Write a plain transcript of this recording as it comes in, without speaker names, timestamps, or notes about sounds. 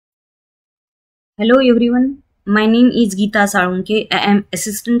Hello everyone, my name is Geeta Salunke. I am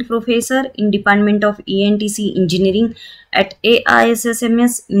Assistant Professor in Department of ENTC Engineering at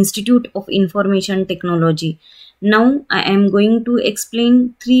AISSMS Institute of Information Technology. Now I am going to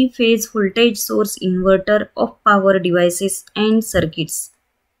explain three-phase voltage source inverter of power devices and circuits.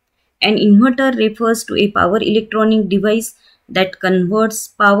 An inverter refers to a power electronic device that converts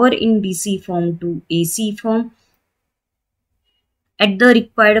power in DC form to AC form at the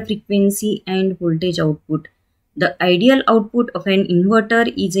required frequency and voltage output. The ideal output of an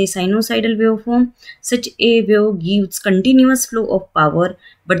inverter is a sinusoidal waveform. Such a wave gives continuous flow of power,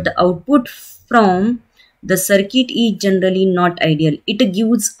 but the output from the circuit is generally not ideal. It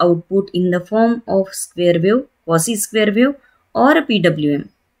gives output in the form of square wave, quasi-square wave, or PWM.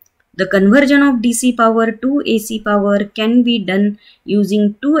 The conversion of DC power to AC power can be done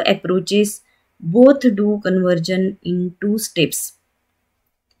using two approaches. Both do conversion in two steps.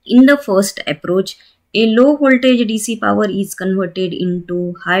 In the first approach, a low voltage DC power is converted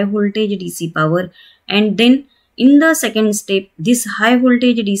into high voltage DC power, and then in the second step, this high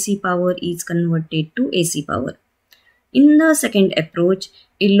voltage DC power is converted to AC power. In the second approach,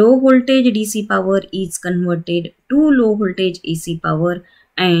 a low voltage DC power is converted to low voltage AC power,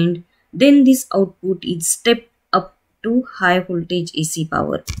 and then this output is stepped up to high voltage AC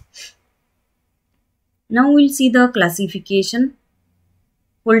power. Now we'll see the classification: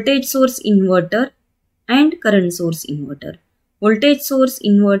 voltage source inverter and current source inverter. Voltage source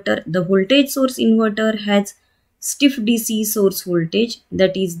inverter. The voltage source inverter has stiff DC source voltage,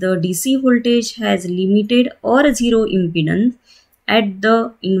 that is, the DC voltage has limited or zero impedance at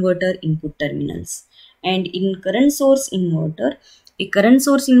the inverter input terminals. And in current source inverter, a current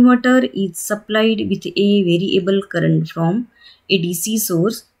source inverter is supplied with a variable current from a DC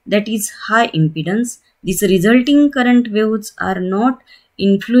source that is high impedance. These resulting current waves are not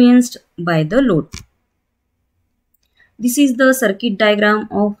influenced by the load. This is the circuit diagram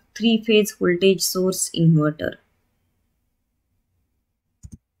of three-phase voltage source inverter.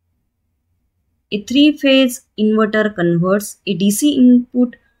 A three-phase inverter converts a DC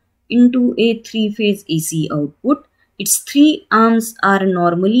input into a three-phase AC output. Its three arms are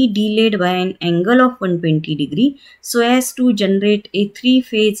normally delayed by an angle of 120 degree so as to generate a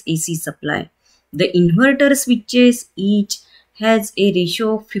three-phase AC supply. The inverter switches each has a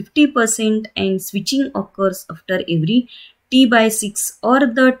ratio of 50% and switching occurs after every T by 6 or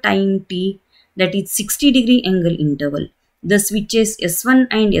the time T, that is 60 degree angle interval. The switches S1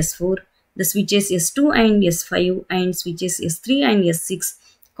 and S4, the switches S2 and S5 and switches S3 and S6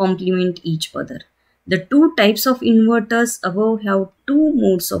 complement each other. The two types of inverters above have two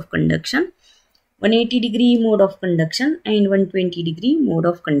modes of conduction: 180 degree mode of conduction and 120 degree mode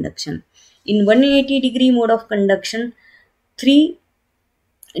of conduction. In 180 degree mode of conduction, three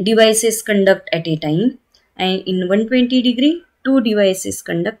devices conduct at a time, and in 120 degree, two devices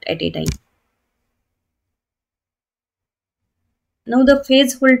conduct at a time. Now the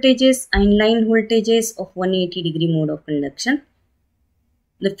phase voltages and line voltages of 180 degree mode of conduction.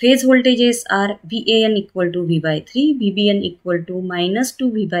 The phase voltages are VAN equal to V by 3, VBN equal to minus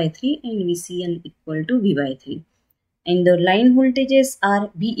 2 V by 3 and VCN equal to V by 3. And the line voltages are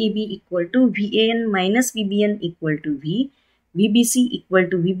VAB equal to VAN minus VBN equal to V, VBC equal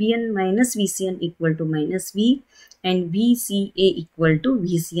to VBN minus VCN equal to minus V, and VCA equal to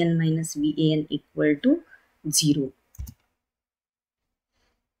VCN minus VAN equal to 0.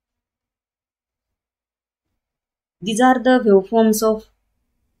 These are the waveforms of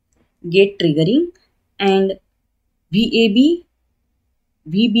gate triggering, and VAB,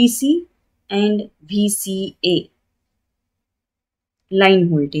 VBC and VCA line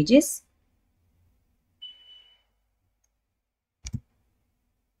voltages.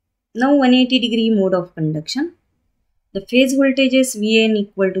 Now 180 degree mode of conduction. The phase voltages VAN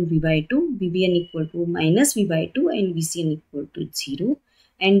equal to V by 2, VBN equal to minus V by 2 and VCN equal to 0.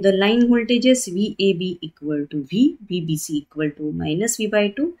 And the line voltages VAB equal to V, VBC equal to minus V by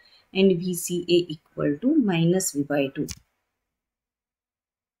 2 and VCA equal to minus V by 2.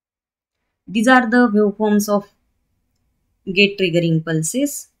 These are the waveforms of gate triggering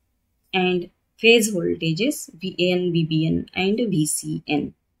pulses and phase voltages VAN, VBN and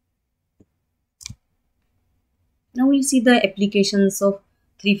VCN. Now we'll see the applications of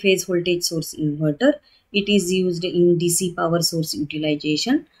three-phase voltage source inverter. It is used in DC power source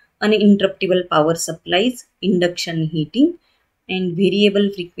utilization, uninterruptible power supplies, induction heating, and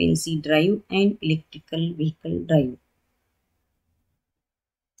variable frequency drive and electrical vehicle drive.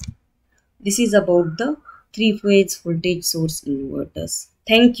 This is about the three-phase voltage source inverters.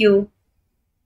 Thank you.